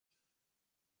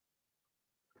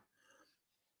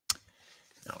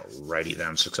Alrighty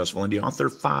then, Successful Indie Author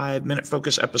 5-Minute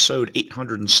Focus, episode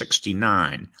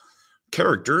 869.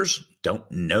 Characters don't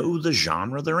know the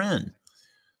genre they're in.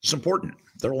 It's important.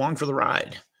 They're along for the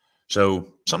ride.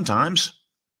 So sometimes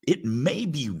it may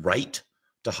be right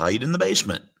to hide in the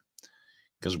basement.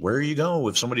 Because where you go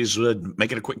if somebody's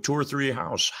making a quick tour through your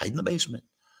house, hide in the basement.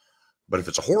 But if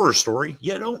it's a horror story,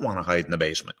 you don't want to hide in the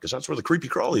basement because that's where the creepy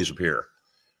crawlies appear.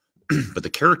 But the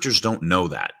characters don't know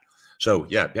that. So,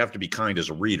 yeah, you have to be kind as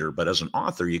a reader, but as an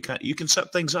author, you can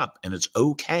set things up, and it's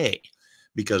okay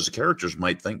because the characters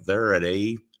might think they're at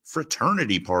a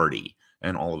fraternity party,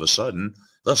 and all of a sudden,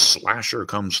 the slasher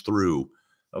comes through.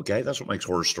 Okay, that's what makes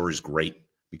horror stories great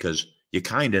because you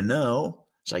kind of know.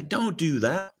 It's like, don't do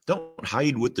that. Don't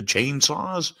hide with the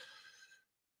chainsaws.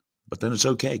 But then it's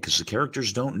okay because the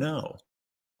characters don't know.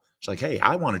 It's like, hey,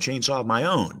 I want a chainsaw of my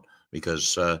own.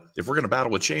 Because if we're going to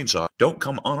battle with chainsaw, don't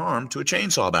come unarmed to a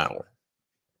chainsaw battle.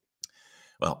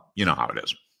 Well, you know how it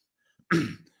is.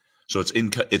 So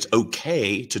it's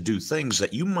okay to do things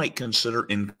that you might consider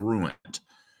incongruent.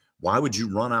 Why would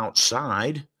you run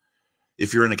outside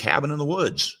if you're in a cabin in the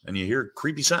woods and you hear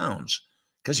creepy sounds?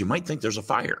 Because you might think there's a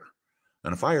fire.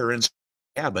 And a fire in the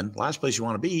cabin, last place you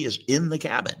want to be is in the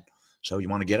cabin. So you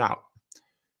want to get out.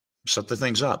 Set the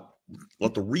things up.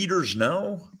 Let the readers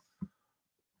know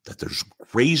that there's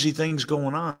crazy things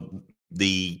going on.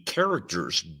 The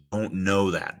characters don't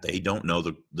know that. They don't know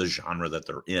the genre that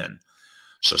they're in.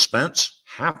 Suspense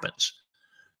happens.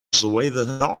 It's the way that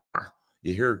they are.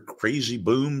 You hear crazy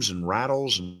booms and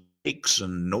rattles and shakes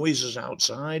and noises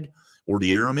outside, or do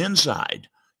you hear them inside?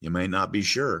 You may not be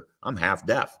sure. I'm half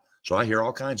deaf, so I hear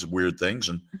all kinds of weird things,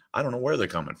 and I don't know where they're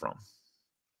coming from.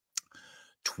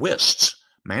 Twists.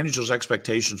 Manage those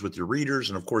expectations with your readers.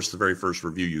 And of course, the very first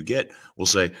review you get will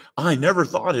say, I never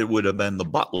thought it would have been the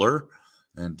butler.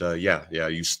 And yeah,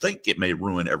 you think it may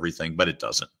ruin everything, but it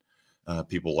doesn't.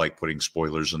 People like putting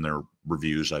spoilers in their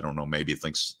reviews. I don't know, maybe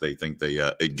they think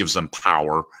it gives them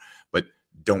power, but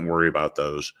don't worry about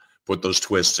those. Put those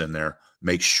twists in there.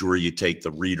 Make sure you take the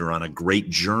reader on a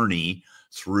great journey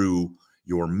through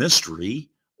your mystery,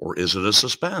 or is it a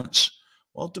suspense?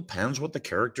 Well, it depends what the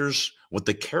characters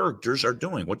are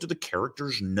doing. What do the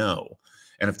characters know?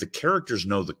 And if the characters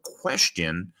know the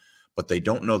question, but they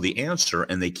don't know the answer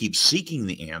and they keep seeking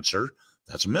the answer,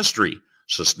 that's a mystery.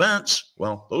 Suspense,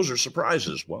 well, those are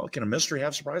surprises. Well, can a mystery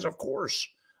have surprises? Of course.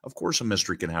 Of course a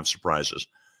mystery can have surprises.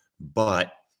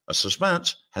 But a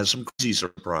suspense has some crazy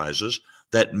surprises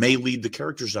that may lead the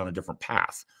characters down a different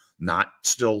path, not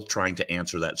still trying to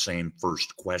answer that same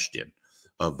first question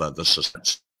of the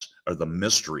suspense. Or the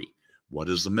mystery. What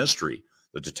is the mystery?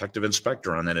 The detective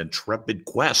inspector on that intrepid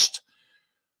quest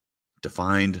to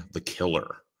find the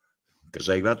killer. Because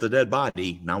they got the dead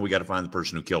body. Now we got to find the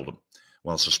person who killed him.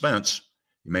 Well, suspense,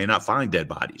 you may not find dead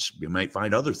bodies. You might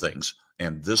find other things.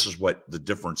 And this is what the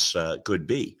difference could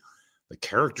be. The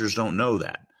characters don't know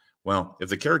that. Well, if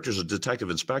the character's a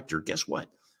detective inspector, guess what?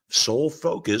 Sole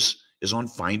focus is on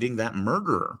finding that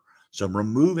murderer. So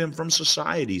remove him from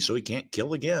society so he can't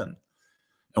kill again.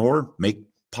 Or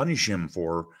punish him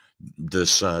for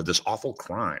this awful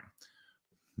crime.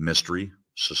 Mystery,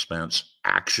 suspense,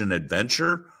 action,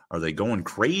 adventure. Are they going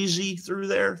crazy through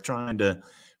there, trying to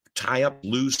tie up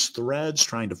loose threads,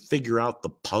 trying to figure out the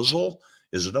puzzle?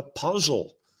 Is it a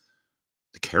puzzle?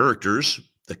 The characters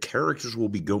will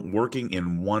be working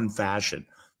in one fashion.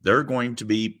 They're going to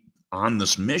be on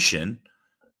this mission,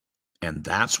 and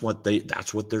that's what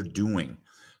they're doing.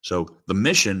 So the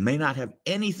mission may not have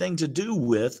anything to do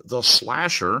with the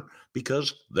slasher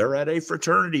because they're at a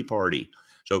fraternity party.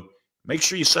 So make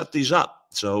sure you set these up.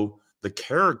 So the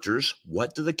characters,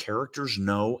 what do the characters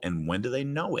know and when do they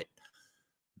know it?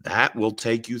 That will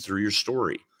take you through your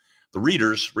story. The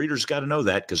readers got to know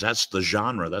that because that's the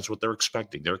genre. That's what they're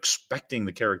expecting. They're expecting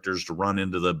the characters to run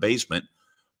into the basement,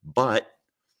 but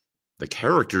the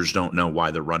characters don't know why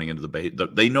they're running into the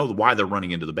basement. They know why they're running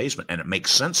into the basement, and it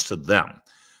makes sense to them.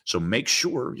 So make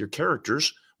sure your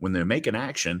characters, when they make an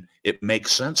action, it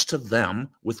makes sense to them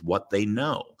with what they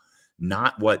know,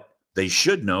 not what they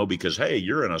should know because, hey,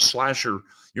 you're in a slasher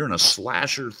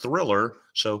thriller,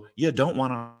 so you don't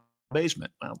want a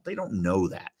basement. Well, they don't know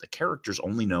that. The characters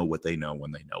only know what they know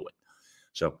when they know it.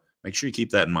 So make sure you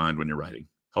keep that in mind when you're writing.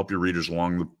 Help your readers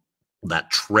along that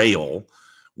trail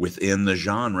within the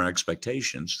genre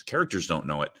expectations. The characters don't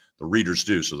know it. The readers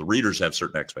do. So the readers have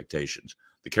certain expectations.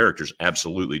 The characters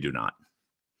absolutely do not.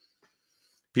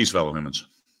 Peace, fellow humans.